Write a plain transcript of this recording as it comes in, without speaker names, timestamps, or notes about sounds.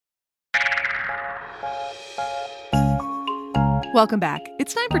Welcome back.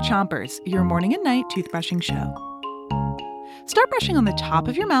 It's time for Chompers, your morning and night toothbrushing show. Start brushing on the top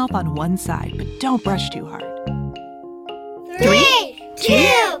of your mouth on one side, but don't brush too hard. 3, 2,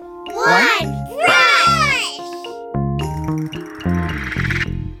 1, brush!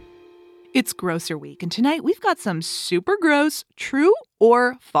 It's Grocer Week, and tonight we've got some super gross true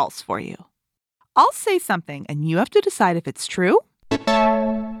or false for you. I'll say something, and you have to decide if it's true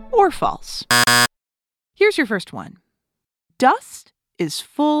or false. Here's your first one. Dust is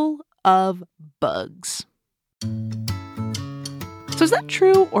full of bugs. So is that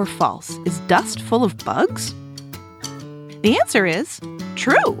true or false? Is dust full of bugs? The answer is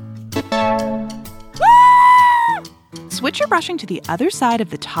true. Switch your brushing to the other side of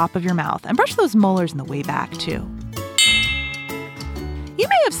the top of your mouth and brush those molars in the way back, too. You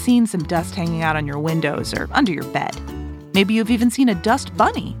may have seen some dust hanging out on your windows or under your bed. Maybe you've even seen a dust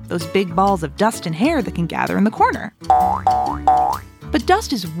bunny, those big balls of dust and hair that can gather in the corner. But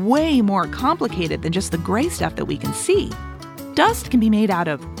dust is way more complicated than just the gray stuff that we can see. Dust can be made out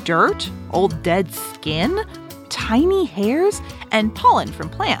of dirt, old dead skin, tiny hairs, and pollen from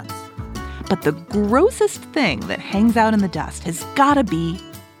plants. But the grossest thing that hangs out in the dust has gotta be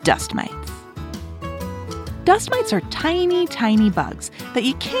dust mites. Dust mites are tiny, tiny bugs that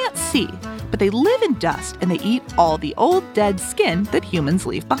you can't see, but they live in dust and they eat all the old dead skin that humans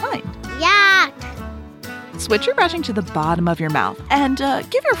leave behind. Yuck! Switch your brushing to the bottom of your mouth and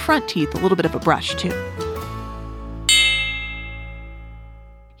give your front teeth a little bit of a brush, too.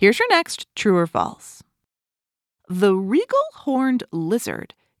 Here's your next true or false. The regal horned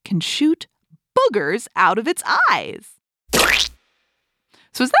lizard can shoot boogers out of its eyes.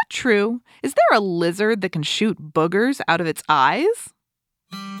 So is that true? Is there a lizard that can shoot boogers out of its eyes?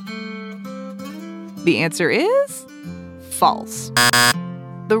 The answer is false.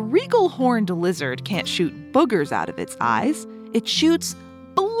 The regal horned lizard can't shoot boogers out of its eyes. It shoots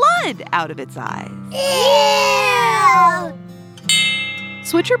blood out of its eyes. Ew!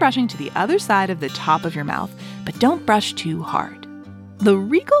 Switch your brushing to the other side of the top of your mouth, but don't brush too hard. The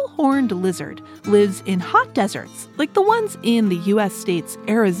regal horned lizard lives in hot deserts like the ones in the U.S. states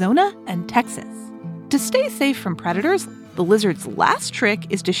Arizona and Texas. To stay safe from predators, the lizard's last trick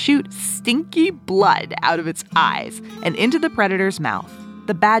is to shoot stinky blood out of its eyes and into the predator's mouth.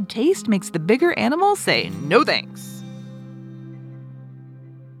 The bad taste makes the bigger animal say no thanks.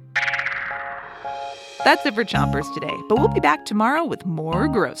 That's it for Chompers today, but we'll be back tomorrow with more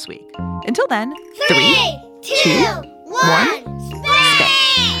Gross Week. Until then, 3, 2, 1, spit!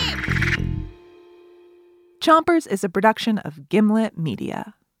 Chompers is a production of Gimlet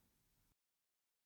Media.